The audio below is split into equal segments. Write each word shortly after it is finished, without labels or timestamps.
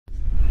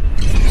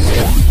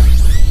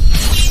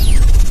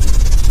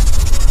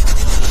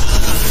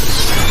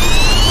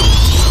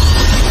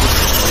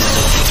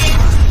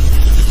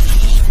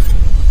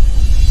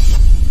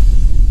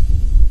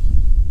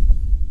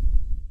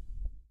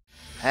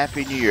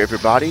Happy New Year,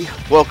 everybody.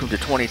 Welcome to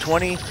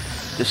 2020.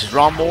 This is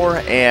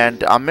Ronmower,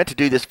 and I meant to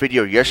do this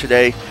video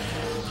yesterday,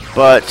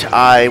 but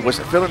I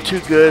wasn't feeling too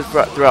good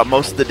throughout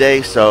most of the day,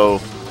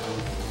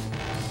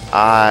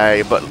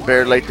 but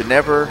better late than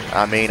never.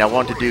 I mean, I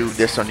wanted to do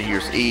this on New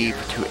Year's Eve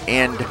to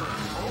end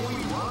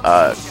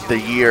the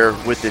year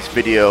with this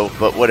video,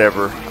 but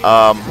whatever.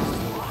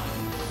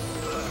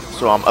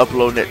 So I'm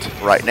uploading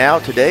it right now,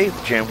 today,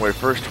 January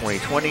 1st,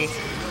 2020.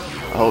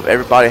 I hope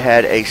everybody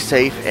had a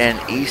safe and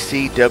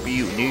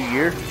ECW New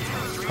Year.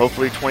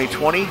 Hopefully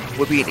 2020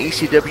 will be an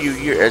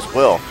ECW year as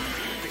well.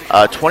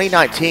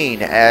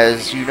 2019,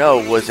 as you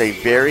know, was a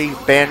very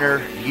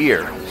banner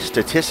year,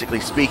 statistically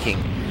speaking,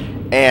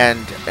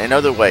 and in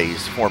other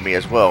ways for me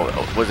as well.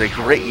 It was a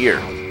great year.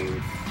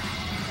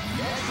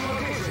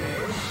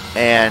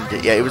 And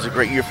yeah, it was a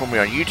great year for me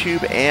on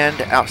YouTube and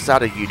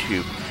outside of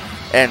YouTube.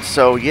 And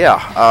so yeah,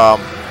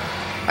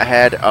 I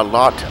had a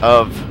lot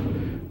of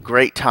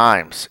great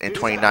times in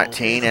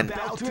 2019, and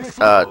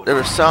there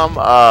were some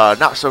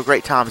not so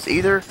great times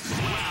either,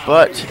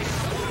 but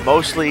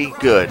mostly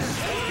good.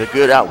 The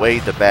good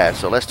outweighed the bad.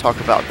 So let's talk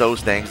about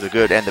those things, the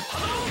good and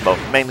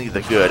mainly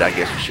the good, I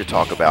guess we should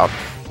talk about.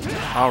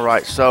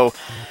 Alright, so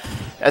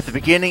at the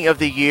beginning of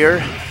the year,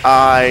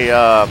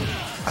 I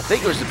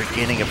think it was the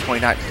beginning of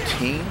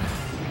 2019,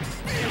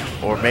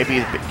 or maybe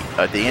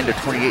at the end of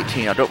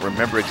 2018, I don't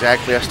remember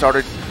exactly. I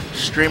started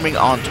streaming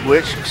on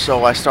Twitch,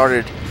 so I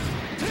started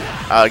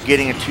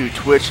getting into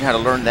Twitch and how to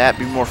learn that,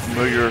 be more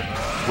familiar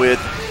with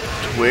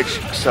Twitch.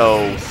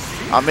 So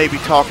I may be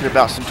talking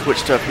about some Twitch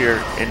stuff here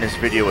in this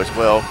video as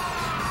well.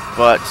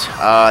 But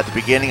at the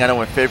beginning, I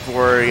know in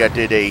February I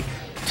did a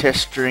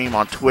test stream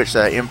on Twitch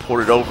that I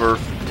imported over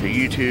to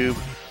YouTube,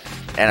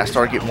 and I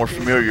started getting more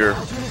familiar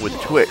with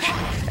Twitch.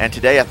 And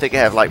today I think I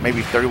have like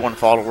maybe 31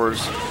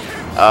 followers.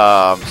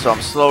 So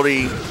I'm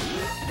slowly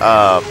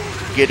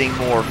getting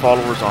more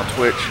followers on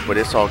Twitch, but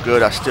it's all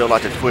good. I still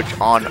like to Twitch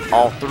on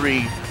all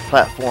three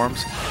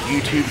platforms: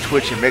 YouTube,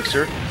 Twitch, and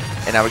Mixer.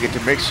 And I will get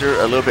to Mixer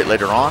a little bit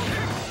later on.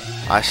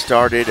 I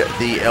started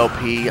the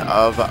LP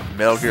of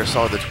Metal Gear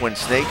Solid: The Twin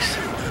Snakes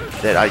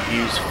that I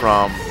used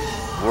from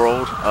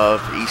World of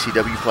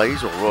ECW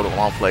Plays, or World of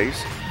Long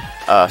Plays.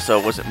 So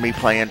it wasn't me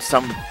playing.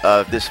 Some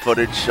of this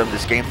footage, some of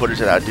this game footage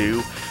that I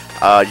do,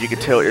 you can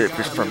tell if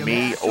it's from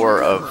me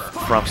or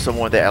from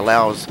someone that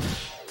allows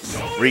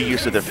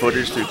reuse of the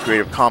footage through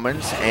Creative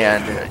Commons,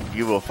 and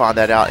you will find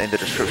that out in the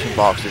description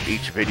box of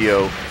each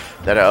video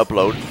that I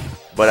upload.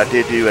 But I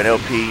did do an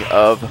LP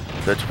of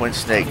the Twin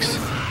Snakes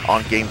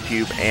on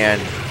GameCube,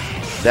 and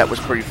that was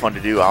pretty fun to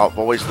do. I've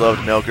always loved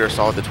Metal Gear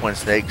Solid: The Twin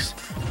Snakes.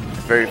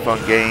 Very fun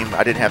game.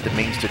 I didn't have the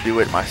means to do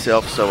it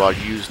myself, so I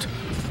used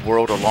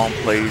World of Long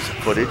Plays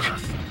footage.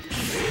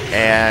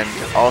 And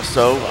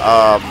also,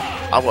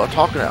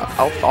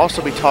 I'll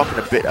also be talking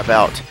a bit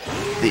about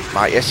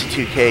my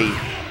SC2K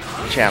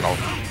channel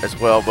as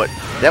well, but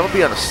that would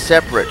be on a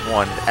separate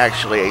one,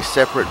 actually, a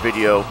separate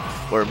video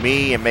where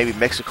me and maybe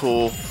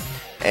Mexico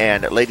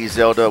and Lady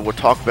Zelda will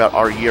talk about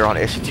our year on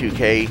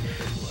SC2K.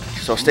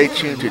 So stay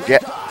tuned to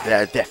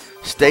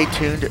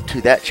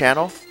that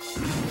channel,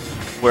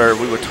 where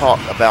we will talk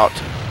about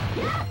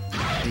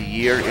the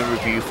year in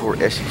review for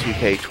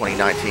SC2K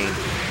 2019.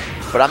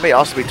 But I may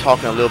also be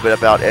talking a little bit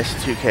about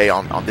SC2K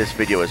on this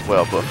video as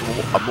well, but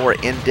for a more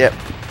in-depth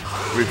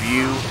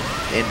review,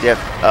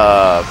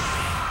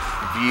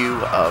 view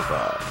of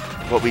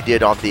what we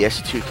did on the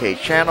SC2K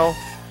channel.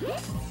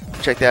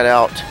 Check that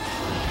out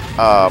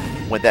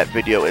when that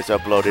video is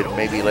uploaded,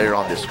 maybe later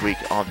on this week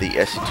on the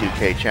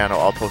SC2K channel.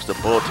 I'll post a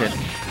bulletin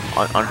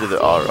under the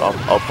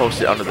I'll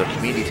post it under the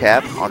community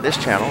tab on this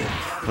channel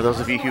for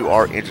those of you who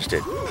are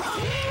interested.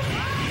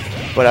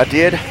 But I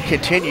did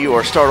continue,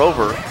 or start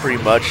over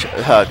pretty much,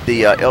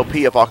 the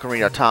LP of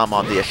Ocarina of Time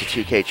on the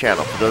SC2K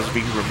channel. For those of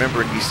you who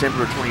remember, in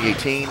December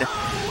 2018,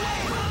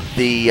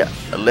 the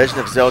Legend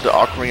of Zelda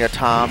Ocarina of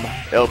Time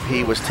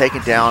LP was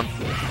taken down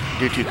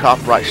due to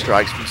copyright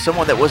strikes from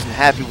someone that wasn't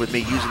happy with me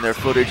using their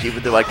footage,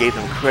 even though I gave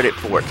them credit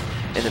for it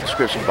in the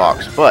description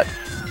box. But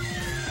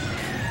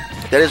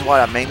that is why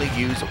I mainly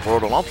use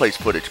World of Long Plays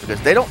footage,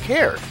 because they don't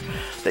care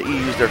that you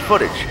use their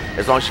footage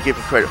as long as you give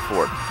them credit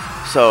for it.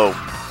 So,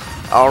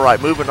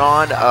 alright, moving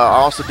on. I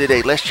also did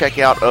a Let's Check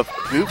Out of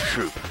Goof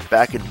Troop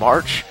back in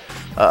March.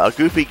 A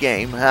goofy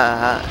game,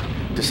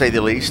 to say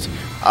the least.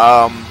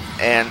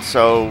 And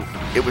so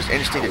it was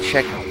interesting to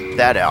check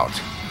that out.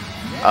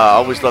 I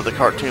always loved the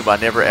cartoon, but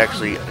I never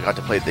actually got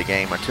to play the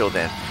game until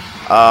then.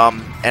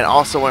 And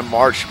also in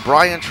March,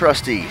 Brian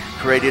Trusty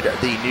created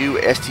the new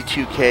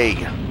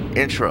ST2K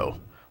intro,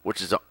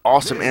 which is an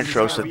awesome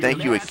intro, so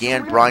thank you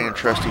again, Brian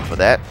Trusty, for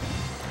that.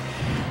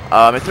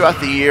 And throughout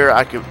the year,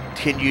 I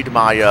continued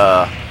my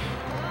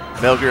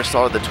Metal Gear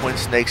Solid: The Twin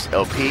Snakes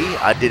LP.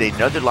 I did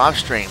another live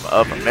stream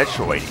of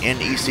Metroid in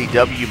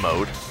ECW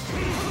mode.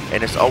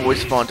 And it's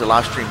always fun to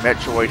live stream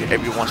Metroid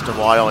every once in a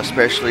while,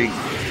 especially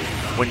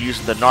when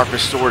using the Narpus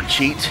Sword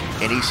cheat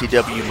in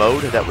ECW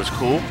mode. That was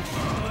cool.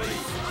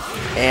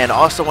 And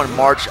also in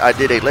March, I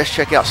did a Let's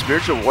Check Out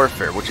Spiritual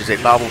Warfare, which is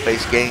a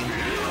Bible-based game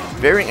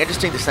very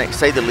interesting to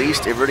say the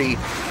least. It really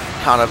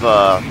kind of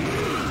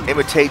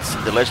imitates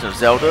The Legend of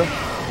Zelda,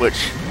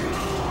 which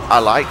I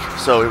like,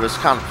 so it was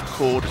kind of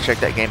cool to check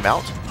that game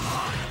out.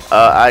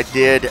 I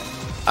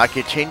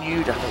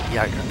continued,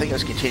 I think I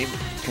was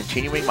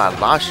continuing my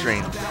live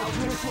stream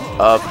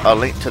of A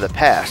Link to the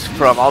Past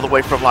from all the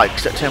way from like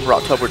September,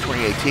 October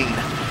 2018.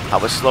 I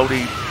was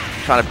slowly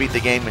trying to beat the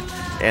game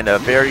in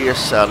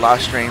various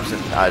live streams,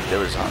 and there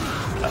was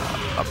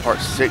a part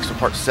 6 or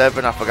part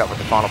 7, I forgot what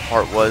the final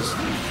part was,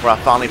 where I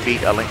finally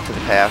beat A Link to the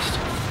Past,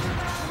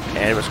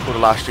 and it was cool to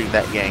live stream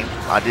that game.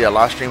 I did a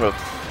live stream of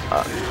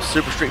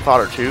Super Street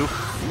Fighter 2.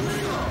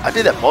 I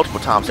did that multiple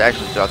times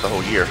actually throughout the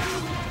whole year.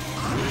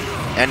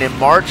 And in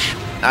March,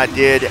 I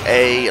did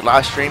a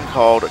live stream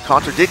called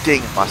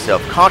Contradicting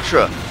Myself,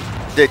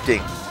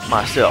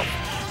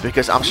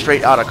 because I'm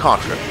straight out of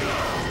Contra.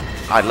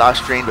 I live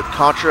streamed with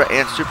Contra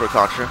and Super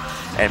Contra,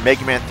 and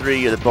Mega Man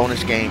 3 or the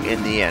bonus game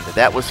in the end.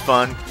 That was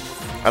fun.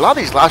 A lot of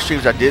these live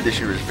streams I did this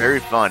year was very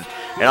fun,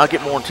 and I'll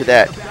get more into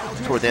that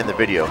toward the end of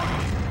the video.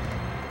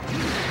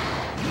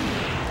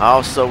 I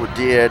also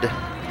did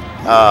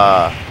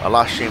a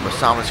live stream with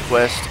Simon's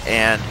Quest,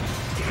 and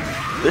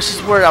this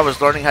is where I was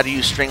learning how to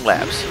use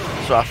Streamlabs.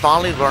 So I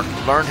finally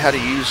learned how to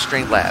use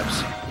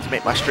Streamlabs to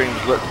make my streams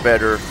look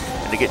better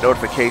and to get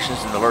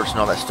notifications and alerts and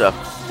all that stuff.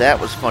 That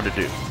was fun to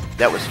do.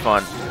 That was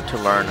fun to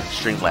learn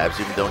Streamlabs,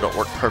 even though it don't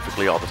work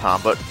perfectly all the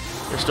time, but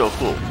it's still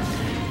cool.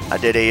 I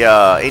did a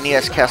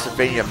NES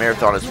Castlevania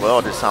marathon as well.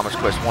 I did Simon's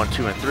Quest 1,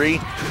 2, and 3.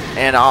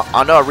 And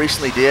I know I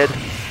recently did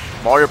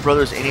Mario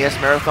Brothers NES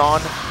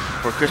marathon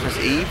for Christmas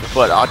Eve,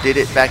 but I did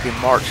it back in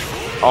March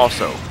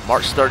also,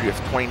 March 30th,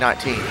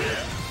 2019.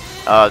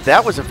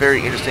 That was a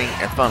very interesting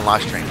and fun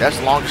live stream. That's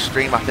the longest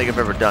stream I think I've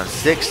ever done,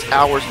 6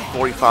 hours and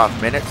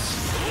 45 minutes.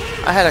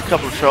 I had a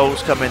couple of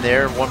trolls come in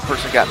there. One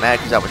person got mad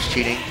because I was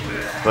cheating,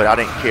 but I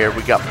didn't care.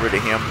 We got rid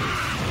of him.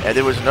 And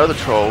there was another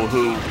troll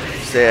who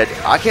said,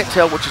 I can't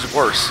tell which is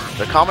worse,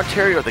 the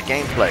commentary or the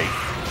gameplay.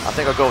 I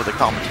think I'll go with the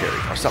commentary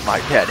or something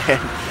like that.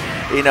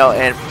 And, you know,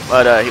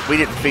 but we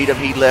didn't feed him.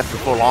 He left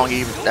before long.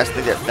 I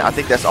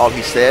think that's all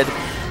he said.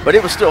 But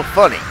it was still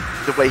funny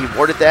the way he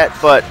worded that.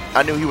 But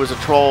I knew he was a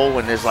troll,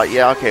 and it's like,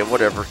 yeah, okay,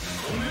 whatever.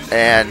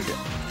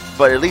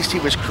 But at least he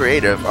was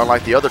creative,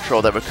 unlike the other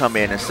troll that would come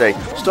in and say,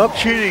 stop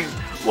cheating.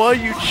 Why are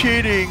you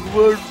cheating?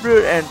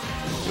 And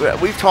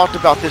we've talked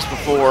about this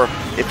before.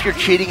 If you're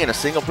cheating in a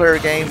single-player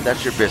game,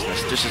 that's your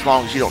business. Just as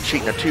long as you don't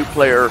cheat in a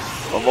two-player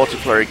or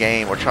multiplayer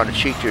game or trying to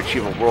cheat to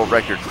achieve a world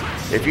record.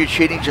 If you're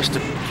cheating just to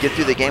get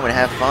through the game and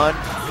have fun,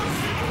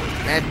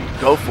 man,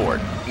 go for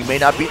it. You may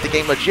not beat the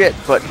game legit,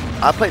 but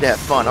I play to have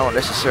fun. I don't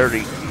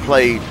necessarily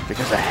play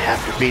because I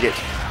have to beat it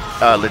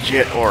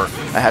legit or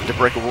I have to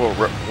break a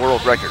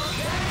world record.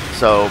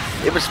 So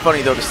it was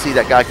funny though to see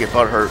that guy get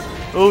butthurt.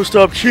 Oh,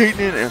 stop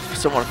cheating! And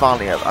someone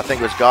finally, I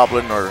think it was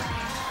Goblin or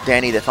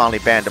Danny, that finally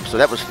banned him. So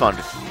that was fun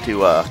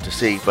to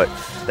see. But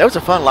that was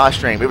a fun live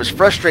stream. It was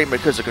frustrating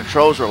because the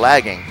controls were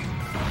lagging.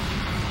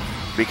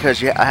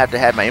 Because I have to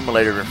have my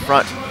emulator in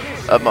front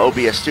of my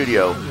OBS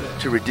Studio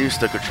to reduce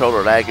the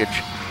controller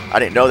laggage. I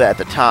didn't know that at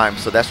the time,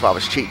 so that's why I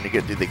was cheating to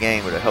get through the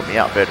game, but it helped me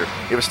out better.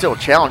 It was still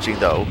challenging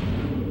though,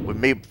 with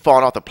me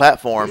falling off the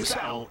platforms,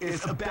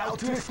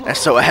 and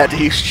so I had to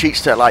use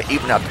cheats to like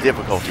even out the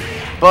difficulty.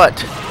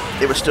 But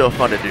it was still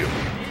fun to do.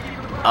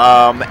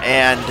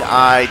 And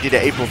I did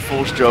an April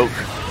Fool's joke.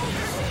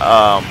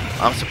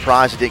 I'm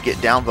surprised it didn't get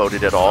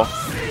downvoted at all.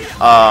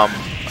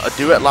 A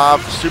Duet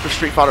Live Super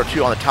Street Fighter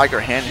 2 on the Tiger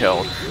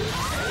handheld,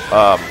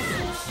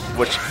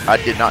 which I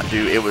did not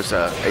do. It was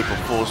a April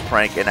Fool's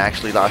prank, and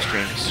actually live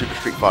streamed Super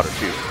Street Fighter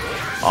 2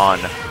 on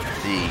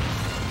the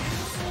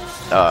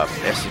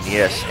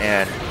SNES,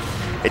 and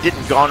it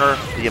didn't garner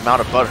the amount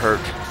of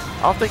butthurt.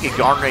 I don't think it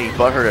garnered any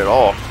butthurt at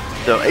all.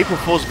 The April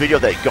Fool's video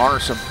that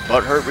garnered some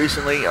butthurt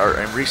recently, or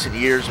in recent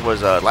years,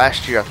 was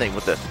last year, I think,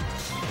 with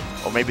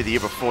or maybe the year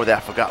before that. I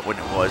forgot when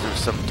it was. It was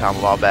sometime a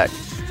while back.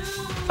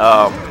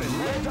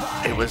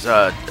 It was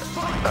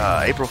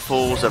April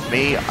Fool's of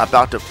me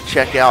about to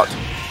check out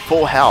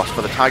Full House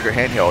for the Tiger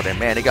handheld, and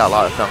man, it got a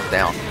lot of thumbs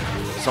down.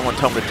 Someone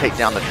told me to take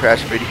down the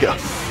trash video.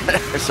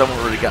 Someone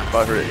really got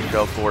butthurt and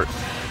go for it.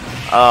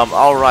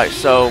 Alright,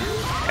 so,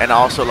 and I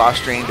also live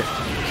streamed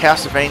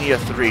Castlevania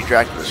 3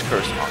 Dracula's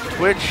Curse on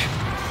Twitch,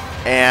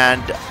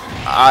 and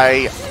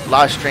I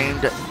live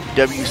streamed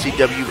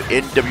WCW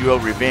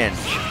NWO Revenge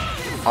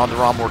on the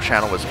Ronmower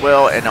channel as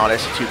well, and on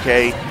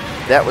SC2K.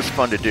 That was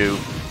fun to do.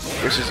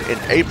 This is in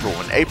April,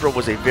 and April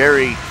was a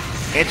very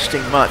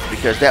interesting month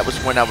because that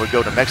was when I would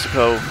go to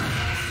Mexico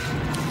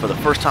for the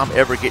first time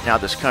ever getting out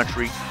of this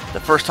country, the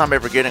first time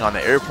ever getting on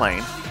the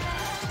airplane,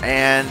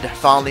 and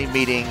finally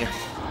meeting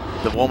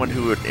the woman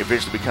who would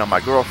eventually become my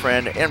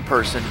girlfriend in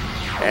person.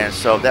 And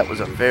so that was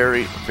a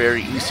very,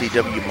 very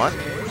ECW month,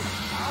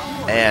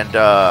 and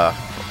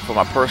for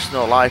my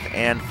personal life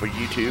and for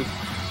YouTube.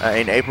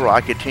 In April,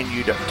 I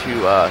continued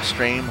to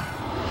stream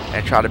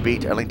and try to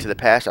beat A Link to the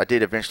Past. I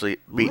did eventually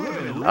beat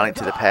A Link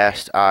to the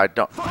Past. I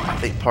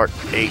think part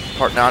 8,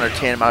 part 9 or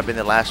 10 might have been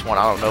the last one.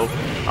 I don't know.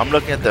 I'm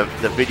looking at the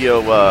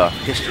video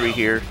history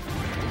here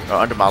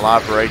under my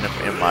library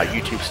in my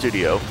YouTube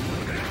studio.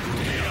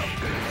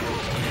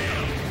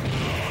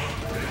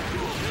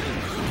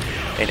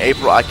 In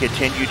April, I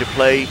continued to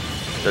play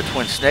the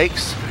Twin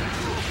Snakes.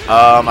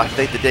 I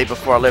think the day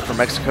before I left for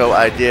Mexico,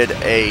 I did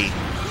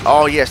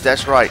oh yes,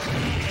 that's right,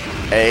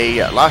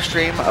 a live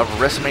stream of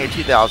WrestleMania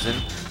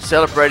 2000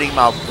 celebrating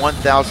my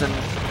 1,000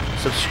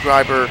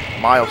 subscriber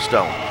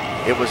milestone.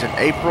 It was in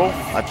April,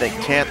 I think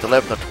 10th,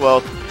 11th,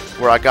 or 12th,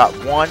 where I got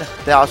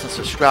 1,000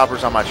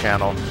 subscribers on my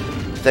channel.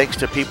 Thanks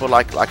to people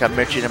like I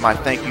mentioned in my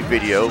thank you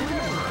video.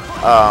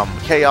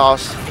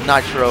 Chaos,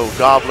 Nitro,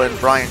 Goblin,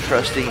 Brian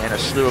Trusty, and a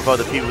slew of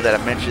other people that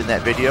I mentioned in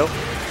that video.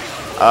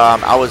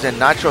 I was in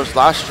Nitro's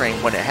live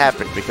stream when it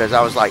happened because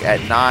I was like at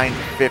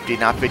 9:50,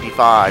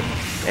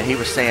 9:55, and he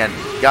was saying,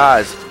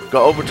 guys,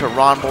 go over to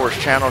Ronmower's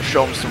channel,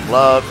 show him some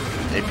love.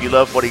 If you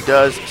love what he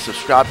does,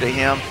 subscribe to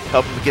him,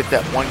 help him get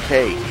that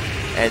 1K.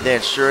 And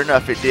then sure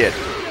enough, it did.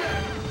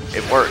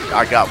 It worked.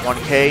 I got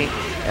 1K,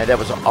 and that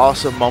was an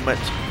awesome moment.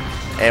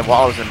 And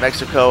while I was in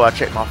Mexico, I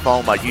checked my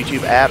phone, my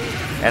YouTube app,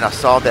 and I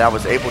saw that I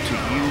was able to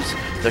use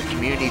the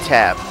community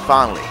tab,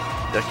 finally,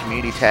 the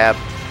community tab,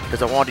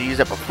 because I wanted to use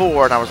that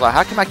before, and I was like,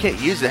 how come I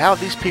can't use it? How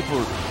these people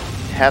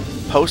have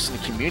posts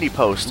and community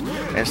posts?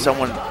 And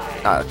someone,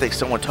 I think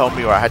someone told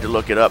me, or I had to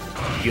look it up,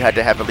 you had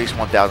to have at least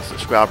 1,000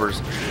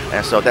 subscribers,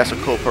 and so that's a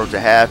cool perk to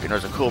have, and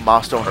there's a cool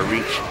milestone to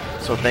reach.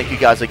 So thank you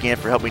guys again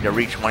for helping me to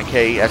reach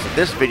 1K. As of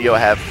this video, I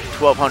have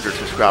 1,200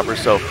 subscribers,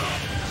 so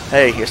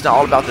hey, it's not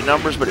all about the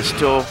numbers, but it's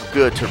still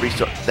good to reach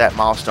that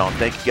milestone.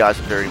 Thank you guys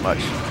very much.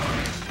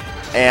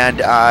 And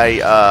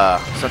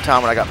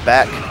sometime when I got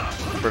back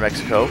from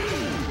Mexico,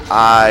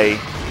 I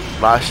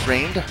live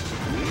streamed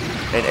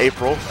in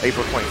April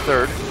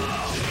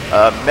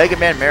 23rd, Mega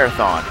Man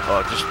Marathon,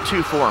 just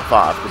 2, 4, and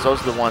 5, because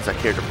those are the ones I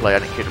cared to play. I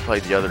didn't care to play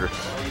the other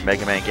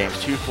Mega Man games,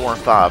 2, 4,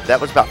 and 5. That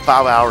was about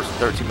 5 hours and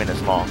 13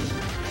 minutes long,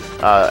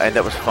 and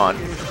that was fun.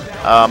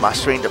 I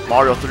streamed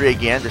Mario 3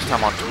 again, this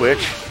time on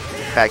Twitch,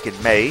 back in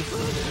May.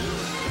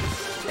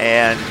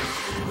 And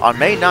on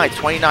May 9th,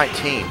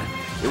 2019,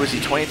 it was the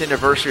 20th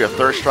anniversary of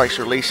Third Strike's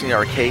release in the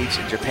arcades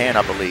in Japan,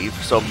 I believe.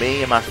 So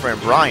me and my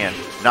friend Brian,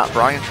 not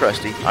Brian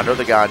Trusty,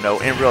 another guy I know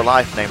in real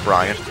life named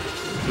Brian,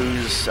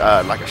 who's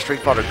like a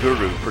Street Fighter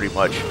guru pretty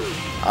much.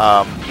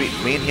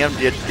 Me and him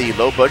did the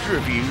low budget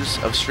reviews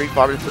of Street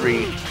Fighter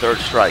 3 Third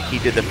Strike. He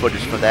did the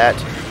footage for that,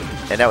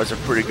 and that was a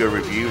pretty good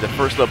review. The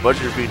first low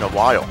budget review in a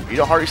while. You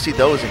don't hardly see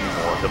those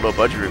anymore, the low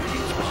budget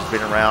reviews, which has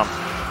been around.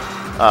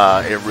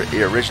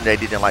 It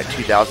originated in like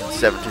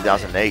 2007,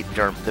 2008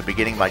 during the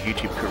beginning of my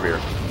YouTube career.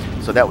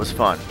 So that was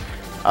fun.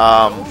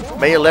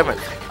 May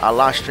 11th, I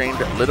live streamed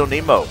Little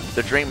Nemo,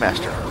 the Dream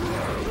Master.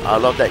 I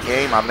love that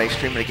game. I may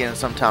stream it again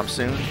sometime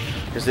soon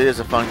because it is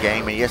a fun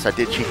game. And yes, I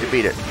did cheat to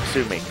beat it.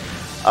 Sue me.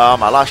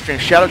 I live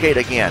streamed Shadowgate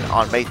again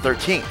on May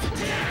 13th.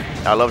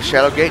 I love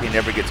Shadowgate. It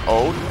never gets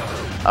old.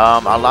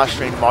 I live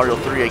streamed Mario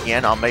 3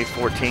 again on May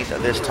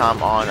 14th. This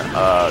time on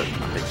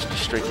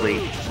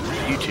strictly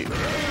YouTube.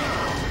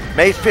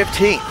 May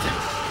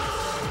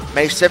 15th,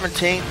 May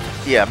 17th,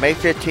 yeah, May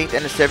 15th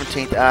and the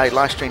 17th, I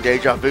live streamed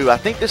Deja Vu. I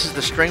think this is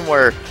the stream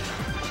where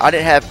I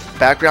didn't have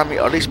background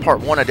music, or at least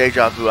part 1 of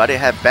Deja Vu, I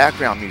didn't have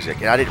background music,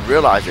 and I didn't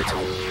realize it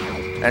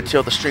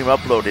until the stream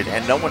uploaded,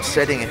 and no one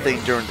said anything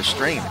during the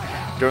stream,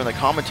 during the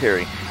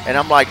commentary. And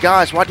I'm like,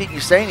 guys, why didn't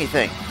you say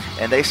anything?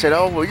 And they said,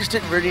 oh, we just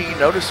didn't really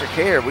notice or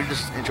care, we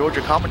just enjoyed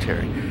your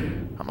commentary.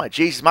 I'm like,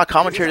 geez, is my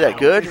commentary that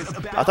good?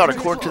 I thought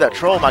according to that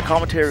troll, my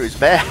commentary was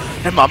bad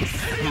in my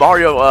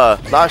Mario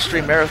live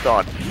stream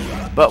marathon.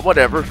 But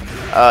whatever.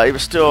 It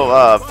was still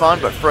fun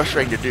but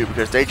frustrating to do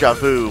because Deja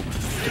Vu,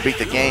 to beat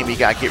the game, you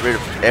got to get rid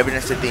of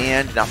evidence at the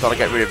end. And I thought I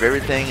got rid of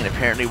everything, and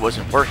apparently it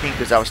wasn't working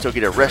because I would still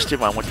get arrested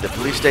when I went to the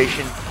police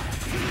station.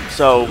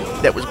 So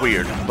that was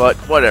weird, but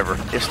whatever.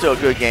 It's still a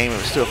good game. It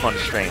was still fun to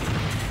stream.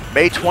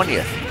 May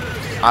 20th,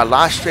 I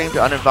live streamed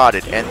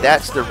Uninvited, and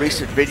that's the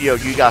recent video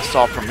you guys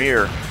saw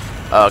premiere.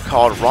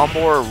 Called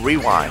Ronmower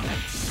Rewind,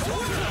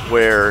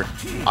 where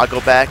I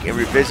go back and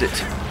revisit.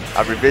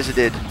 I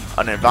revisited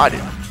Uninvited.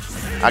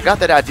 I got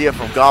that idea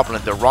from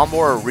Goblin, the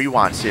Ronmower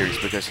Rewind series,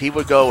 because he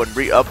would go and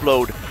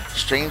re-upload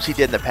streams he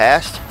did in the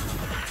past,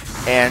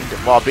 and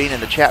while being in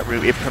the chat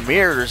room, it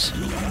premieres,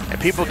 and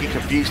people get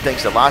confused,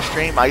 thinks the live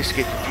stream. I used to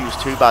get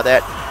confused too by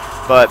that,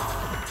 but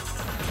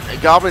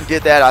Goblin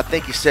did that, I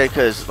think he said,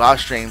 because live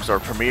streams or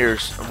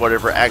premieres or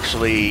whatever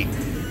actually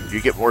you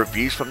get more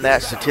views from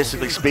that,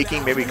 statistically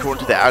speaking, maybe according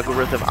to the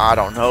algorithm, I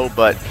don't know,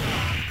 but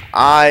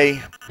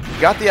I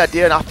got the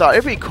idea and I thought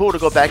it'd be cool to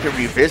go back and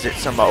revisit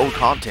some old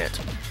content,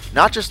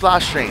 not just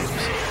live streams,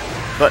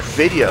 but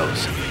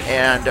videos,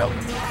 and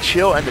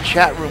chill in the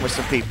chat room with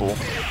some people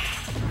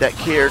that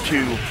care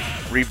to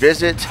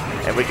revisit,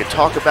 and we can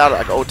talk about it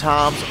like old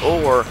times,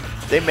 or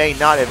they may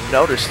not have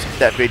noticed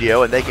that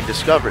video and they can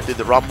discover it through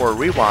the Ronmower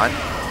Rewind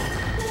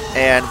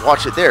and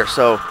watch it there.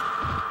 So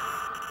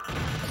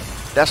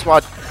that's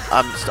why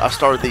I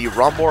started the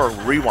Ronmower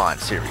Rewind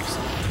series,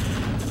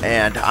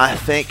 and I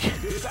think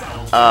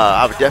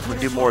I would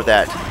definitely do more of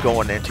that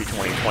going into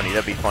 2020.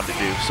 That'd be fun to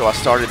do. So I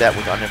started that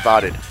with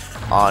Uninvited.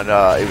 on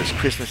it was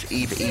Christmas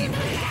Eve,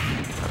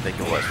 I think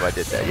it was. When I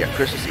did that. Yeah,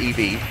 Christmas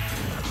Eve,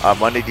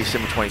 Monday,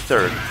 December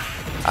 23rd.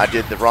 I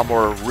did the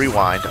Ronmower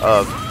rewind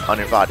of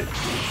Uninvited.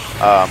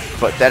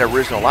 But that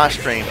original live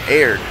stream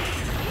aired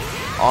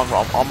on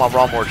my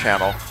Ronmower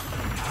channel,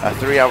 a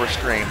 3-hour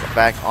stream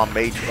back on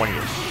May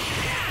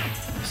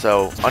 20th.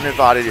 So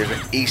Uninvited is an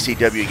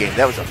ECW game.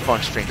 That was a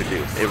fun stream to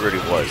do. It really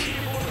was.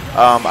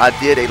 I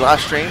did a live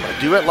stream,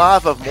 do it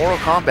live of Mortal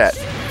Kombat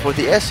for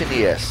the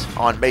SNES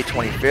on May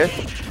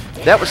 25th.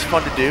 That was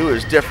fun to do. It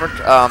was different.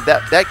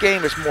 That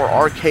game is more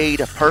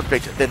arcade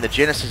perfect than the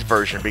Genesis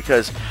version,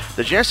 because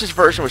the Genesis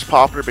version was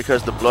popular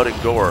because the blood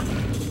and gore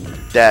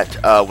that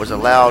was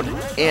allowed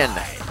in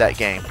that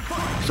game.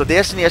 So the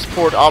SNES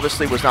port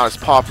obviously was not as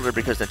popular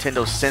because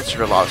Nintendo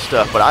censored a lot of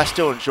stuff, but I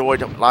still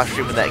enjoyed live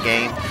streaming that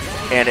game,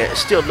 and it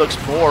still looks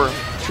more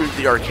true to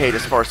the arcade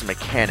as far as the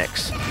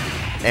mechanics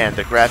and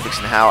the graphics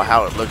and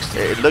how it looks.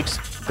 It looks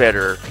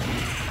better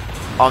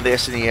on the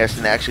SNES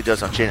than it actually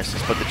does on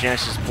Genesis, but the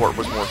Genesis port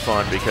was more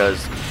fun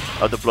because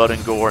of the blood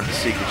and gore and the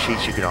secret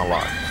cheats you can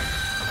unlock.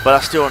 But I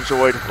still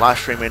enjoyed live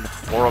streaming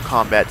Mortal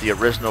Kombat, the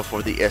original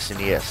for the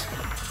SNES.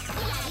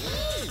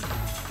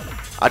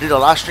 I did a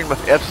live stream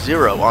of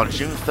F-Zero on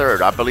June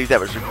 3rd. I believe that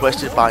was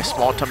requested by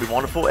Small Tummy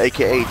Wonderful,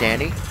 aka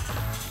Danny.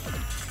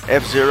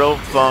 F-Zero,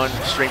 fun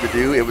stream to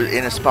do. It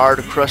inspired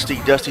Krusty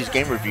Dusty's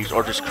Game Reviews,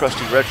 or just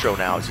Krusty Retro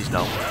now as he's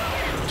known,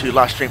 to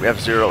live stream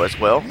F-Zero as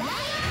well.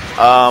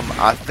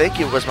 I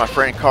think it was my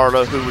friend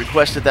Carla who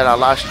requested that I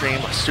live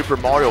stream Super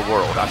Mario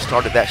World. I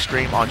started that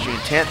stream on June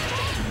 10th,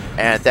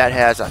 and that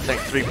has, I think,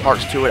 3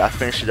 parts to it. I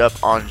finished it up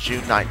on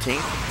June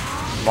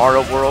 19th.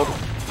 Mario World,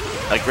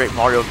 a great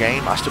Mario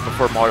game. I still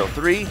prefer Mario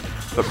 3,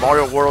 but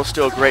Mario World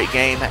still a great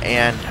game,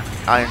 and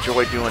I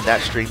enjoyed doing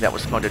that stream. That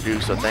was fun to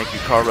do, so thank you,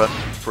 Carla,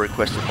 for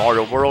requesting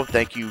Mario World.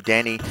 Thank you,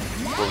 Danny,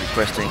 for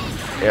requesting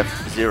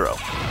F-Zero.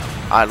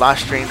 I live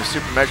streamed the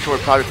Super Metroid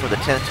probably for the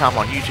 10th time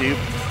on YouTube,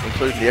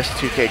 including the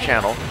S2K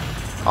channel.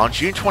 On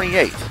June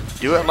 28th,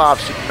 do it live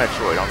Super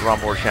Metroid on the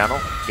Ronmower channel.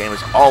 Game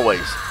is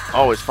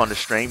always fun to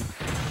stream.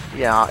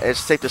 Yeah, it's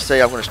safe to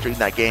say I'm going to stream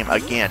that game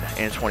again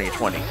in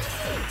 2020.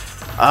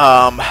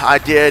 I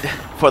did,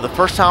 for the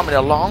first time in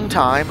a long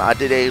time, I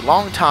did a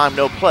long time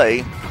no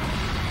play,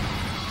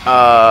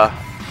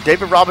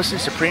 David Robinson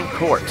Supreme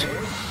Court,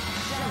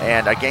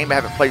 and a game I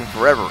haven't played in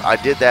forever. I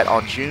did that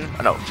on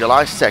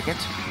July 2nd.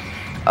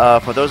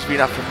 For those of you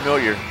not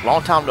familiar,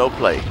 long time no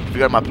play. If you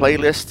go to my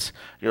playlists,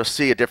 you'll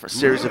see a different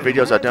series of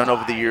videos I've done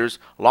over the years.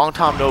 Long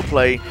time no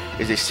play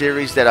is a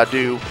series that I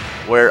do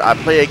where I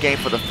play a game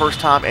for the first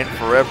time in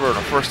forever, and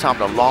the first time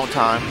in a long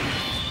time.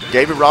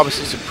 David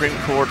Robinson Supreme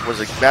Court was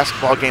a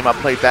basketball game I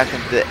played back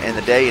in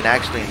the day and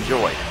actually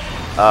enjoyed.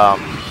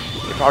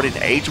 It probably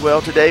didn't age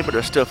well today, but it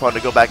was still fun to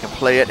go back and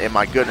play it, and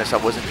my goodness, I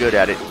wasn't good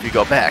at it if you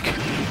go back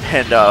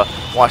and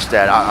watch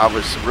that. I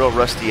was real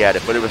rusty at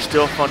it, but it was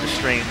still fun to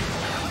stream.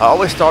 I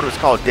always thought it was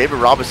called David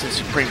Robinson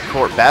Supreme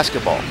Court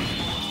Basketball,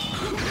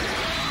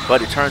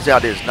 but it turns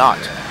out it is not.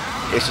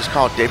 It's just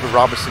called David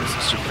Robinson's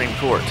Supreme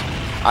Court.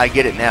 I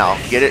get it now.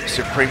 Get it?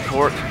 Supreme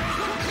Court?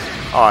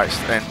 Alright,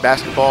 and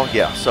basketball?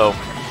 Yeah, so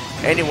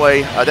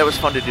anyway, that was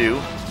fun to do.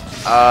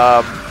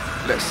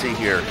 Let's see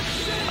here.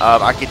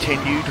 I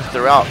continued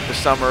throughout the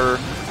summer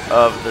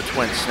of the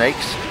Twin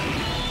Snakes.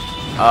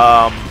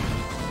 I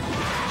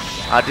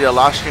did a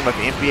live stream of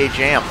NBA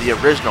Jam, the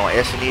original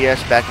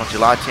SNES, back on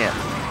July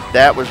 10th.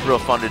 That was real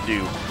fun to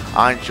do.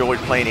 I enjoyed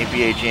playing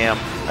NBA Jam,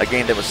 a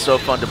game that was so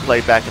fun to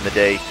play back in the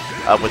day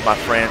with my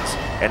friends,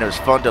 and it was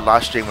fun to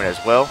live stream it as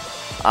well.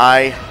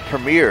 I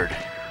premiered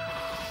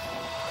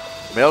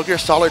Metal Gear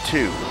Solid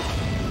 2,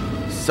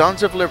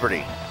 Sons of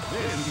Liberty,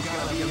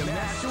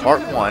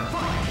 Part 1,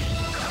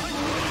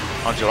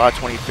 on July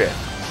 25th.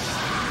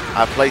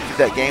 I played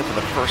through that game for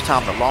the first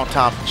time in a long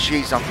time.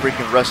 Jeez, I'm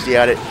freaking rusty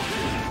at it,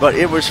 but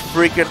it was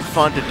freaking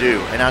fun to do,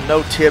 and I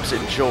know Tibbs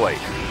enjoyed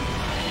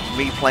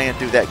me playing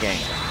through that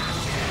game.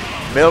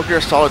 Metal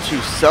Gear Solid 2,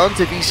 Sons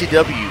of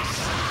ECW,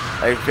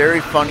 a very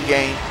fun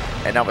game,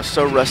 and I was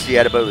so rusty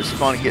at it, but it was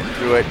fun getting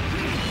through it.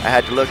 I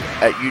had to look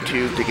at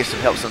YouTube to get some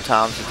help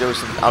sometimes. There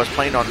was I was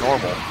playing on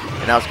normal,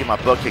 and I was getting my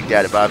butt kicked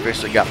at it, but I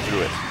eventually got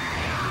through it.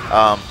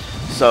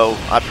 So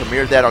I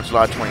premiered that on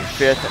July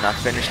 25th, and I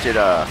finished it.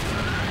 I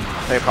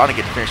think I probably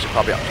get to finish it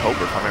probably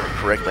October, if I remember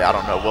correctly. I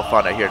don't know. We'll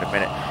find out here in a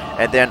minute.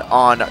 And then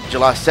on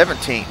July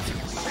 17th,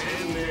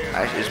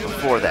 actually it's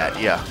before that,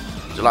 yeah.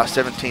 July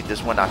 17th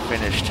is when I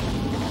finished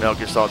Metal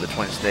Gear Solid: The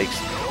Twin Snakes.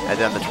 And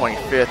then the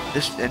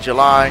 25th, in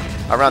July,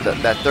 around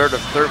that third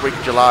week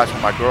of July, is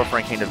when my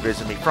girlfriend came to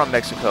visit me from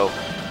Mexico,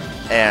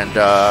 and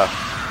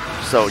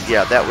so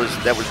yeah, that was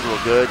real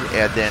good.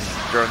 And then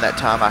during that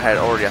time, I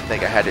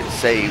think I had it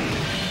saved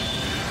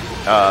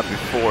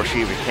before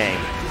she even came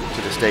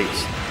to the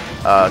States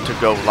to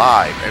go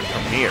live and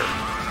premiere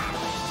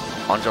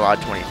on July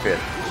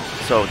 25th.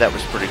 So that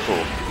was pretty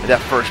cool. And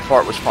that first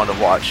part was fun to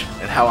watch,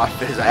 and how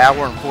it's an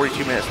hour and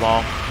 42 minutes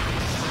long.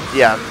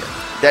 Yeah.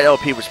 That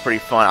LP was pretty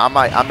fun. I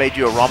may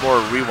do a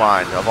Ronmower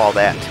rewind of all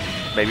that.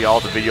 Maybe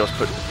all the videos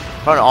put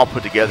Probably not all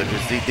put together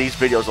because these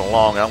videos are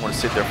long and I don't want to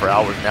sit there for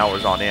hours and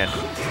hours on end.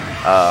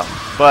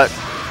 But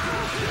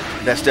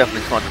that's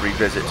definitely fun to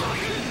revisit.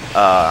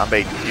 I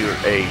may do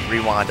a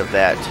rewind of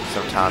that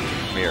sometime to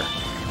premiere.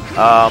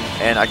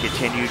 And I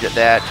continued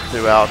that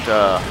throughout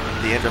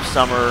the end of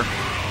summer.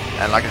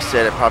 And like I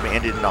said, it probably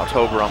ended in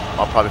October.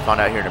 I'll probably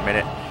find out here in a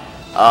minute.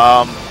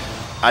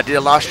 I did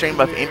a live stream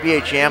of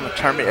NBA Jam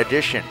Tournament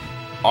Edition,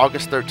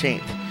 August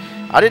 13th.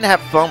 I didn't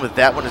have fun with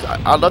that one.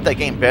 I love that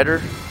game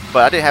better,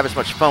 but I didn't have as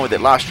much fun with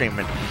it live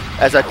streaming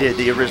as I did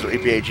the original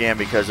NBA Jam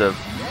because of,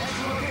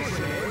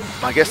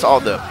 I guess, all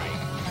the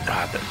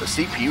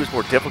CPU was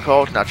more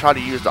difficult, and I tried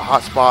to use the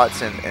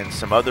hotspots and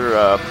some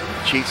other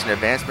cheats and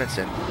advancements,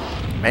 and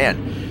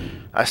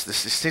man, it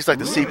seems like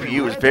the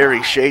CPU was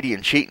very shady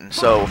and cheating.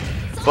 So,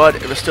 but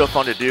it was still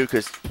fun to do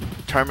because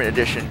Tournament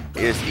Edition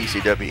is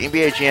ECW,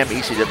 NBA Jam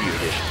ECW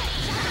Edition.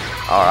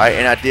 All right,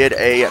 and I did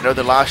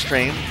another live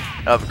stream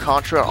of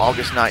Contra on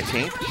August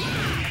 19th,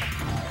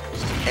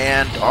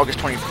 and August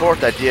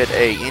 24th I did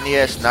a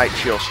NES Night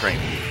Chill stream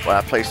where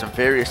I played some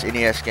various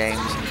NES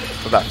games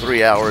for about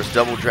 3 hours.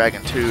 Double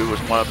Dragon 2 was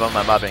one of them.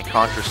 I might have been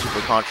Contra, Super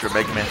Contra,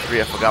 Mega Man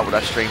 3. I forgot what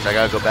I streamed. I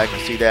gotta go back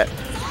and see that.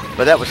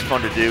 But that was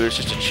fun to do. It was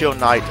just a chill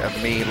night of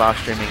me live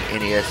streaming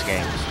NES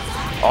games.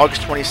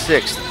 August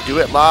 26th, Do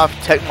It Live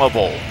Tecmo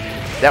Bowl.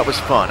 That was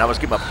fun. I was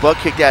getting my butt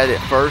kicked at it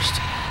at first.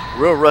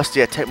 Real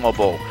rusty at Tecmo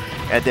Bowl.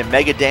 And then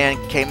Mega Dan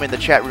came in the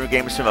chat room,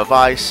 gave me some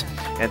advice.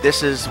 And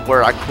this is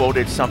where I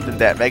quoted something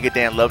that Mega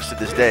Dan loves to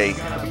this day.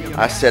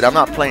 I said, I'm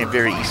not playing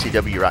very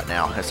ECW right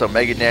now. And so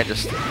Mega Dan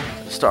just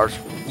starts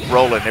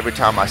rolling every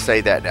time I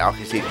say that now,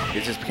 because it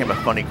just became a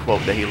funny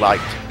quote that he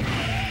liked.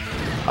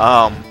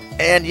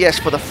 And yes,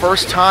 for the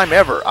first time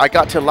ever, I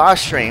got to live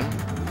stream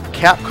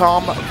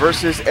Capcom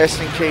versus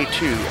SNK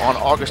 2 on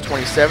August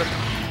 27th.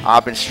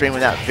 I've been streaming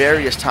that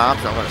various times,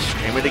 and I'm going to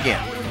stream it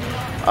again.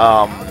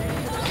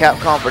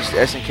 Capcom versus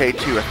SNK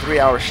 2, a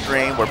 3-hour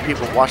stream where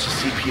people watch the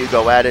CPU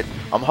go at it.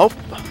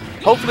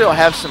 Hopefully I'll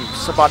have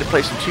somebody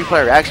play some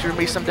 2-player action with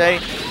me someday.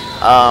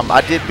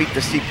 I did beat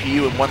the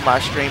CPU in one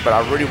live stream, but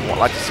I really would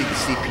like to see the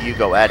CPU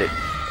go at it.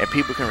 And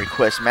people can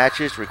request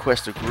matches,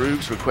 request the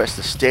grooves, request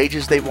the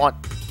stages they want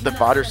the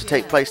fighters to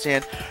take place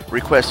in,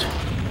 request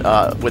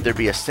whether it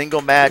be a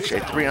single match, a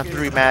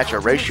 3-on-3 match, a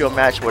ratio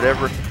match,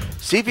 whatever.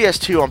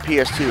 CVS2 on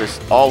PS2 is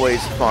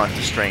always fun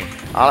to stream.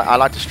 I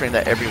like to stream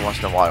that every once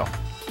in a while.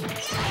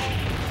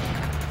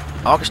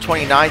 August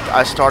 29th,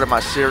 I started my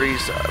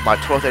series, my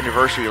 12th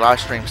anniversary live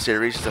stream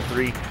series. It's a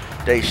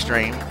 3-day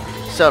stream.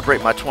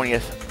 Celebrate my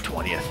 20th,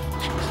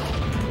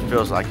 jeez,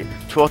 feels like it,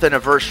 12th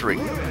anniversary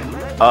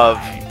of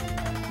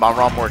my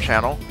Ronmower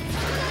channel.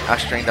 I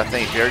streamed, I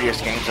think,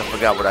 various games. I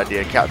forgot what I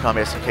did. Capcom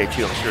SNK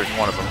 2, I'm sure it's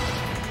one of them.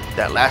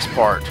 That last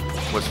part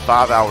was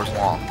 5 hours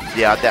long.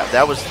 Yeah,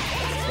 that was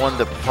one of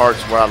the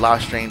parts where I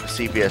live streamed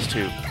CBS 2.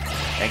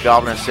 And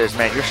Goblin says,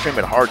 man, you're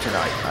streaming hard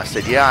tonight. I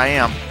said, yeah, I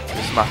am.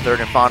 This is my third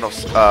and final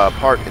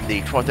part in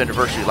the 12th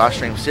anniversary live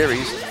stream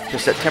series.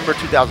 Because September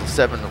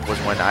 2007 was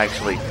when I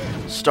actually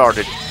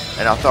started.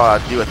 And I thought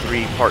I'd do a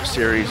 3-part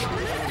series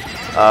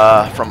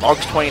from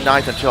August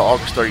 29th until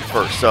August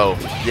 31st. So,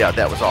 yeah,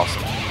 that was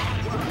awesome.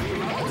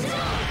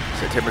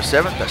 September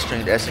 7th, I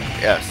streamed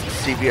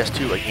CBS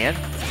 2 again.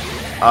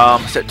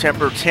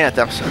 September 10th,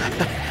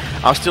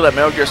 I'm still at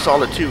Metal Gear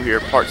Solid 2 here,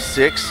 Part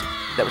 6.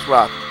 That was where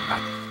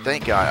I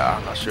think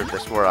I'm not sure if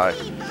that's where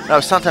no,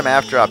 sometime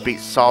after I beat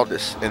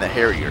Saldus in the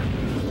Harrier.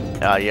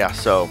 Yeah,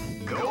 so,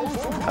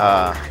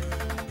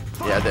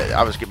 yeah,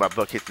 I was getting my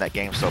butt kicked in that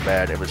game so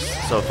bad. It was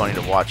so funny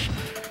to watch.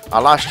 I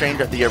live streamed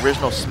the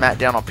original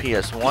SmackDown on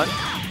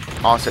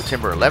PS1 on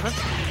September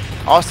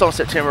 11th. Also on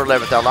September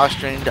 11th, I live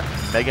streamed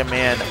Mega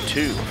Man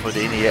 2 for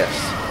the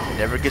NES. It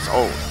never gets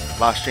old,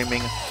 live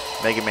streaming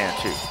Mega Man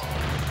 2.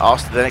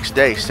 Also the next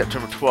day,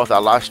 September 12th, I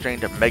live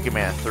streamed Mega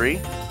Man 3.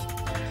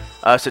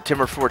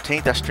 September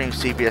 14th, I streamed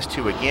CBS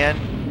 2 again.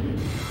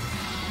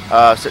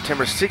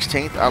 September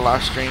 16th, I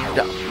live streamed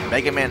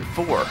Mega Man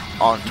 4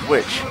 on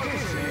Twitch.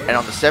 And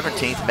on the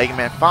 17th, Mega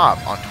Man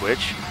 5 on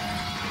Twitch.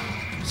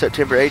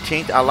 September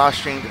 18th, I live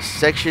streamed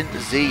Section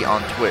Z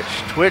on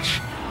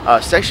Twitch.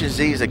 Section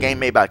Z is a game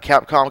made by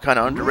Capcom, kind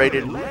of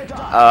underrated.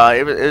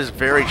 It is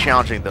very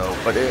challenging though,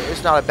 but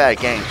it's not a bad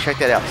game. Check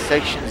that out,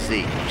 Section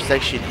Z,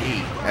 Section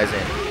E, as in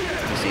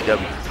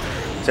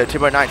ECW.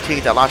 September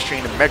 19th, I live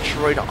streamed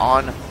Metroid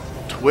on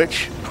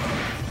Twitch,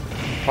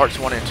 parts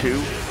 1 and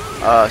 2.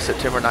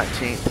 September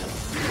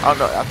 19th. I don't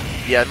know.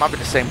 Yeah, it might be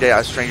the same day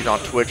I streamed it on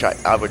Twitch.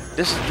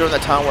 This is during the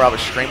time where I would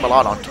stream a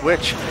lot on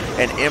Twitch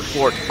and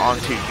import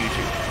onto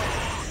YouTube.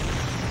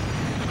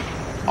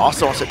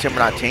 Also on September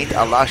 19th,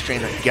 I live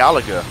streamed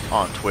Galaga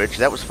on Twitch.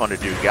 That was fun to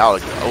do.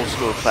 Galaga, old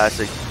school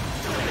classic.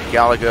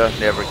 Galaga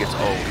never gets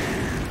old.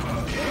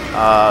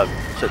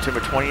 September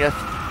 20th,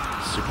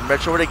 Super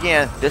Metroid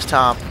again. This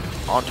time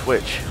on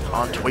Twitch,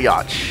 on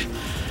Twitch.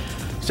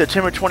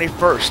 September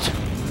 21st,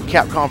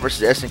 Capcom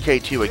vs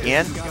SNK 2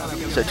 again.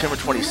 September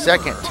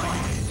 22nd,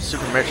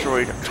 Super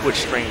Metroid Twitch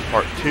stream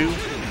part 2.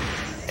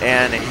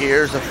 And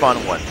here's a fun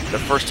one. The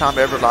first time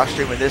ever live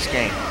streaming this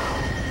game.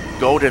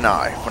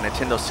 GoldenEye for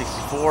Nintendo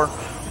 64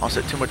 on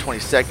September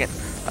 22nd.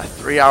 A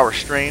 3-hour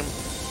stream.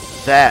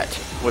 That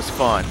was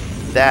fun.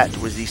 That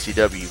was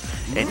ECW.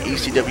 An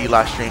ECW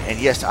live stream. And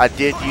yes, I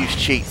did use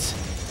cheats.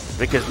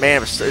 Because,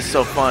 man, it's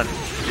so fun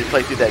to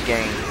play through that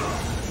game.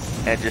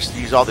 And just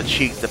use all the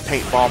cheats. The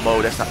paintball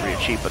mode. That's not really a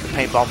cheat, but the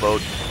paintball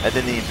mode. And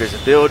then the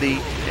invisibility,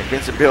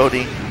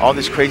 invincibility. All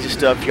this crazy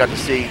stuff you got to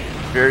see.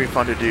 Very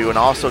fun to do. And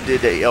I also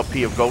did the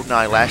LP of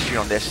GoldenEye last year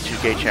on the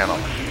SC2K channel,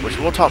 which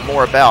we'll talk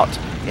more about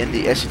in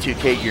the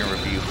SC2K year in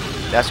review.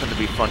 That's going to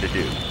be fun to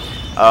do.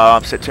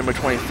 September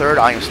 23rd,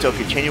 I am still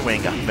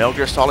continuing Metal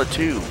Gear Solid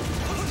 2,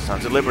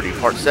 Sons of Liberty,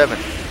 Part 7.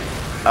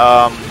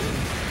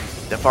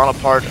 The final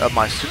part of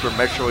my Super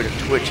Metroid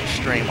Twitch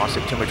stream on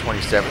September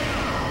 27th.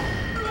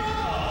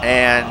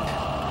 And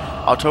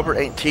October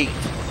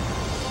 18th,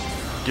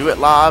 Do It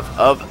Live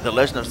of The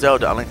Legend of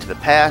Zelda, A Link to the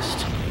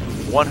Past.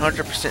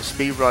 100%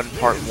 speedrun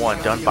Part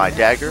 1 done by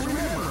Dagger,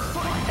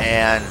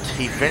 and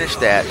he finished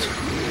that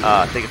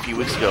I think a few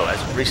weeks ago, as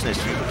recently as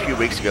a few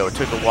weeks ago. It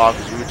took a while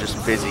because we were just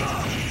busy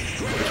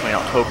between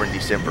October and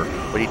December,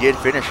 but he did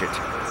finish it,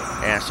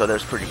 and so that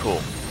was pretty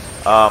cool.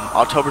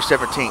 October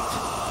 17th,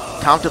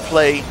 time to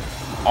play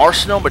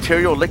Arsenal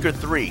Material Liquor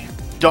 3,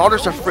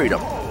 Daughters of Freedom,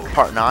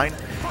 Part 9.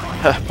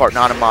 Part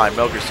 9 of my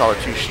Metal Gear Solid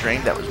 2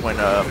 stream. That was when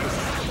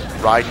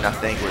Raiden, I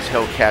think, was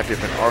held captive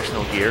in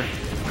Arsenal gear.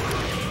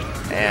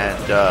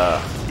 And,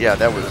 yeah,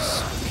 that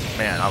was,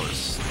 man, I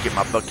was getting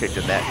my butt kicked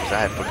in that because I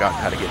had forgotten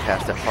how to get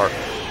past that part.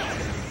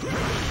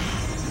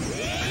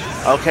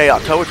 Okay,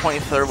 October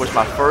 23rd was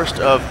my first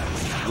of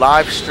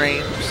live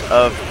streams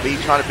of me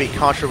trying to beat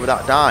Contra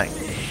without dying.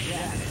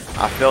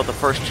 I failed the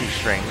first 2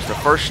 streams. The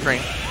first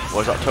stream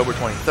was October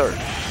 23rd.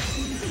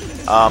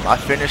 I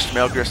finished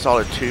Metal Gear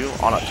Solid 2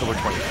 on October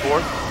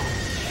 24th.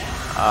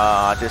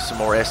 I did some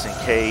more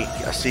SNK,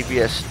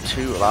 CVS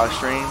 2 live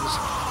streams.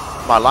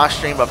 My live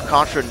stream of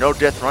Contra No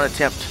Death Run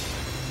Attempt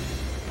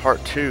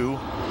Part 2.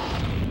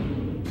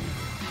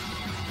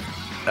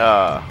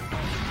 I'm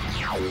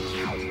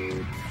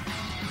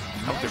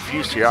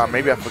confused here.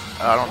 Maybe I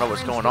don't know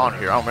what's going on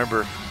here. I don't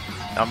remember.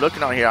 I'm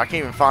looking on here. I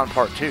can't even find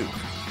Part 2.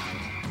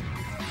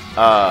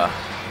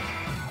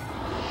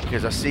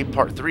 Because I see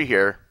Part 3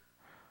 here.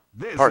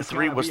 Part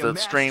 3 was the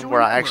stream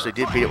where I actually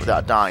did beat it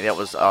without dying. That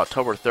was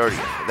October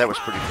 30th. That was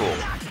pretty cool.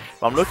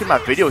 But I'm looking at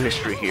my video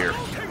history here.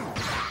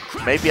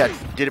 Maybe I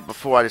did it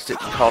before, I just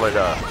didn't call it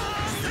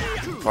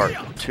Part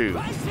 2,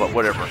 but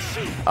whatever.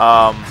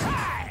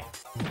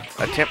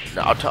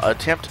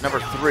 Attempt number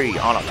 3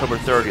 on October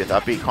 30th. I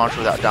beat Contra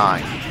without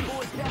dying.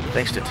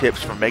 Thanks to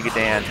tips from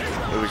Megadan.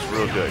 It was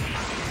real good.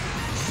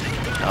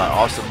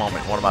 Awesome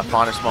moment. One of my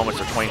fondest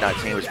moments of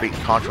 2019 was beating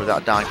Contra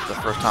without dying for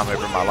the first time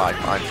ever in my life.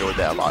 I enjoyed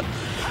that a lot.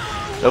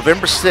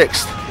 November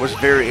 6th was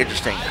very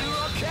interesting.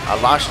 A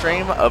live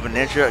stream of a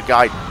Ninja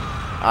Gaiden.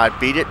 I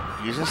beat it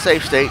using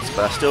save states,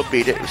 but I still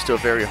beat it. It was still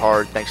very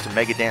hard thanks to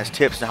Megadan's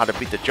tips on how to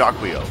beat the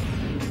Jokuyo.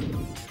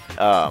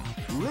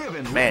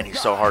 Man,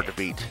 he's so hard to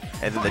beat.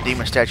 And then the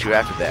demon statue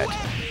after that.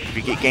 If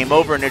you get game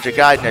over in Ninja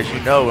Gaiden, as you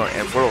know,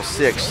 in World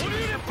 6,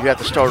 you have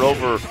to start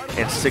over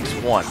in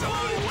 6-1.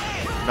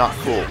 Not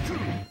cool.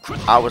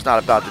 I was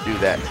not about to do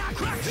that.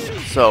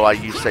 So I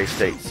used save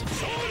states.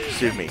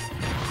 Sue me.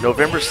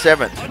 November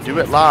 7th, Do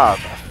It Live,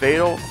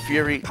 Fatal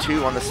Fury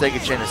 2 on the Sega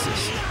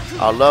Genesis.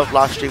 I love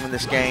live streaming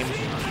this game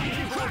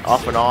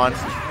off and on,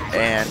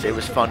 and it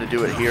was fun to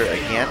do it here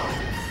again.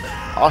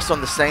 Also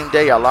on the same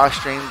day, I live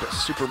streamed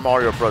Super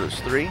Mario Bros.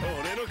 3.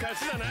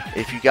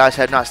 If you guys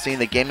had not seen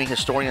the Gaming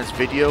Historian's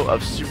video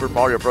of Super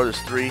Mario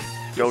Bros. 3,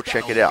 go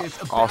check it out.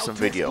 Awesome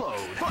video.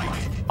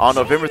 On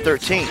November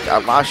 13th, I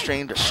live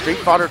streamed Street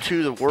Fighter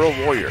 2 The World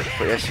Warrior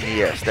for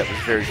SNES. That was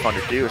very fun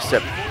to do,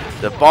 except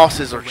the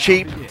bosses are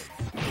cheap,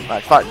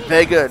 like fighting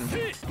Vega and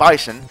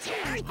Bison,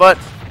 but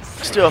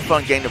still a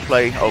fun game to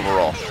play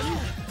overall.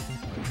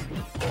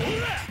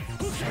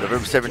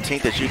 November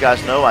 17th, as you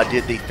guys know, I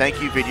did the thank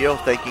you video.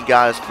 Thank you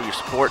guys for your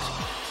support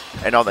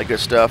and all that good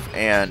stuff,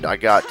 and I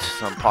got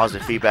some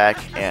positive feedback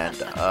and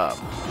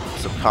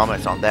some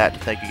comments on that.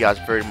 Thank you guys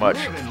very much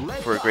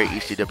for a great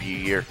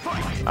ECW year.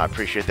 I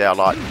appreciate that a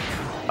lot.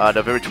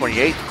 November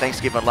 28th,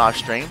 Thanksgiving live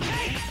stream.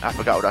 I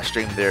forgot what I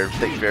streamed there. I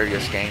think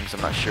various games.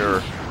 I'm not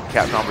sure.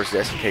 Capcom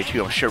vs.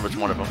 SNK2. I'm sure it was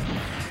one of them.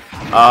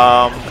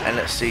 And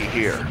let's see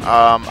here.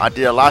 I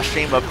did a live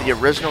stream of the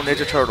original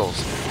Ninja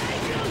Turtles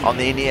on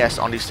the NES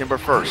on December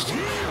 1st.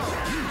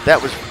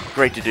 That was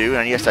great to do,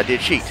 and yes, I did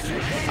cheat.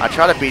 I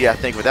tried to beat it, I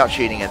think, without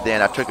cheating, and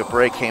then I took a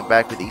break, came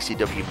back with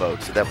ECW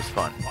mode, so that was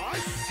fun.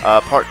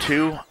 Part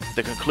 2,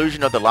 the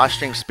conclusion of the live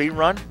stream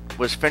speedrun,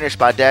 was finished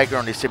by Dagger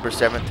on December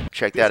 7th.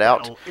 Check that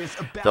out.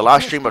 The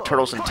live stream of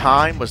Turtles in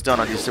Time was done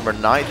on December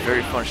 9th.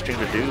 Very fun stream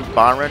to do.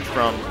 Byron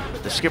from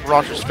the Skip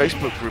Rogers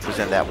Facebook group was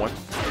in that one.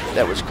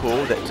 That was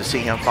cool to see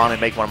him finally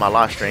make one of my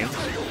live streams.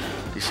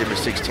 December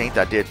 16th,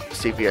 I did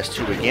CVS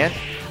 2 again.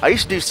 I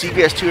used to do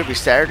CVS 2 every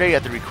Saturday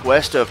at the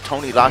request of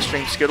Tony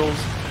Livestream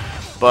Skittles,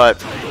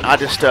 but I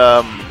just,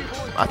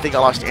 I think I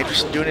lost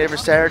interest in doing it every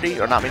Saturday,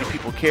 or not many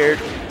people cared.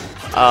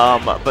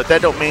 But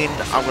that don't mean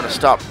I'm going to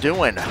stop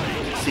doing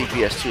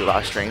CPS2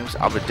 live streams.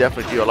 I would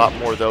definitely do a lot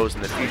more of those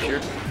in the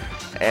future.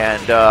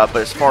 And but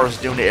as far as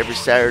doing it every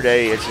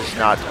Saturday, it's just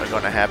not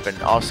going to happen.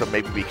 Also,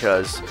 maybe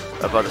because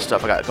of other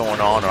stuff I got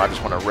going on, or I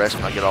just want to rest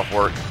when I get off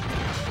work.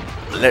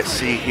 Let's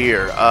see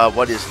here.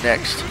 What is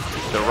next?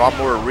 The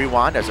Ronmower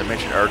Rewind, as I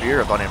mentioned earlier,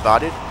 of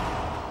Uninvited,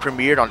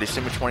 premiered on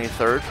December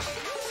 23rd.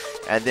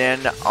 And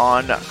then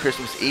on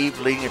Christmas Eve,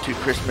 leading into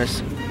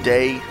Christmas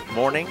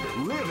morning,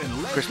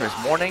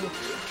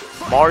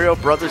 Mario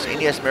Brothers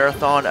NES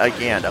Marathon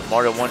again of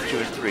Mario 1, 2,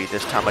 and 3.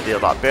 This time I did a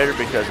lot better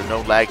because of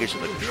no laggage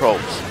in the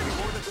controls.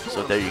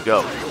 So there you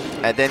go.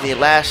 And then the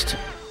last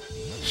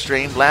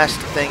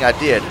thing I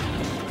did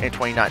in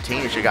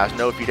 2019, as you guys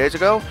know a few days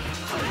ago,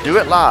 Do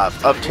It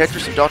Live of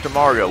Tetris and Dr.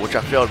 Mario, which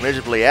I failed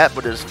miserably at,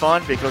 but it was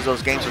fun because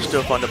those games are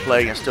still fun to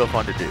play and still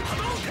fun to do.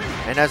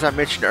 And as I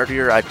mentioned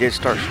earlier, I did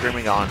start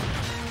streaming on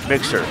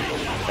Mixer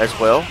as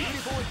well.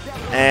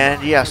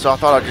 And yeah, so I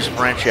thought I'd just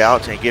branch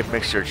out and give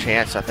Mixer a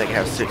chance. I think I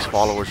have 6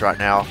 followers right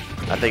now.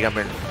 I think I've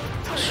been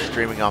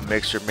streaming on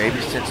Mixer maybe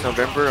since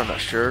November. I'm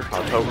not sure.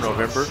 October,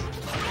 November.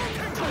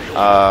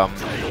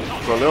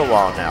 For a little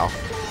while now.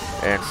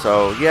 And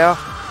so, yeah,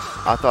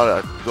 I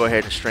thought I'd go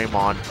ahead and stream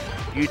on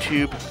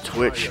YouTube,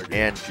 Twitch,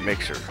 and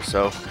Mixer.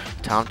 So,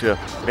 time to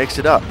mix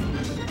it up.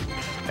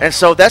 And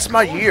so that's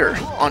my year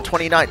on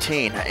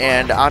 2019.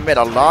 And I met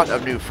a lot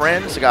of new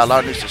friends. I got a lot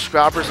of new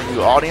subscribers and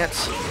new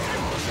audience.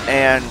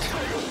 And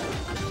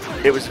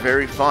it was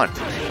very fun.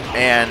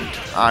 And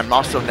I'm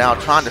also now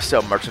trying to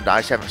sell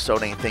merchandise. Haven't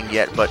sold anything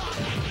yet, but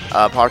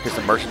probably because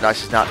the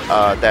merchandise is not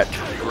that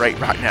great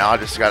right now. I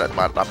just got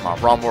my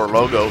Ronmower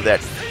logo that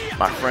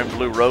my friend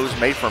Blue Rose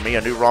made for me,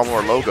 a new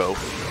Ronmower logo.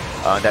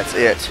 That's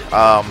it.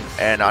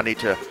 And I need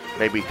to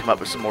maybe come up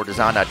with some more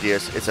design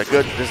ideas. It's a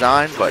good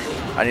design, but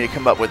I need to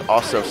come up with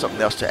also something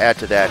else to add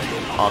to that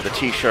on the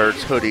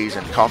t-shirts, hoodies,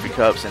 and coffee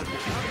cups, and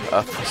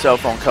cell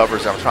phone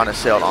covers I'm trying to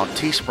sell on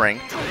Teespring.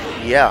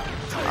 Yeah,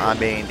 I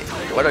mean,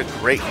 what a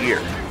great year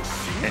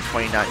in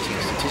 2019.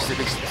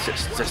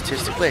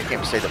 Statistically, I can't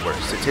even say the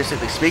word.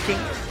 Statistically speaking,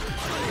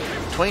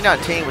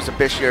 2019 was the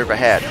best year I ever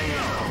had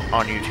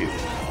on YouTube.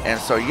 And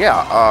so,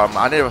 yeah,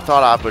 I never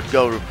thought I would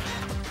go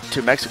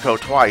to Mexico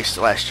twice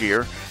last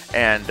year.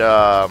 And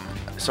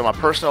so my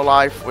personal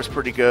life was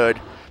pretty good.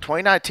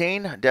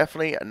 2019,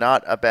 definitely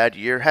not a bad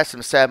year. Had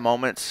some sad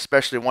moments,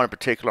 especially one in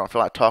particular I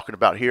feel like talking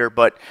about here.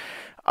 But,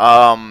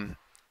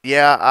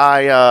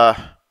 yeah,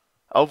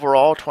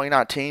 overall,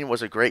 2019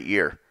 was a great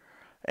year.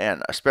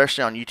 And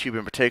especially on YouTube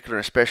in particular,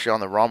 especially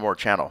on the Ronmower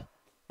channel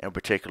in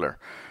particular.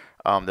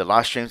 The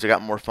live streams have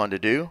got more fun to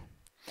do.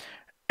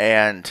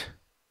 And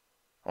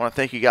I want to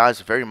thank you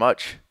guys very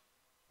much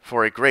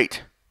for a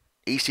great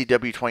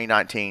ECW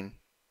 2019.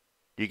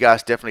 You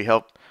guys definitely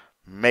helped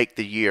make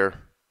the year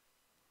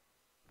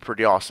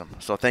pretty awesome.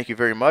 So thank you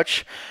very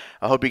much.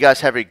 I hope you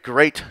guys have a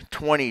great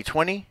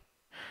 2020.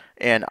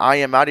 And I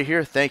am out of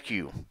here. Thank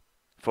you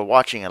for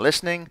watching and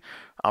listening.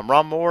 I'm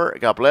Ronmower.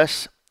 God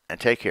bless and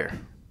take care.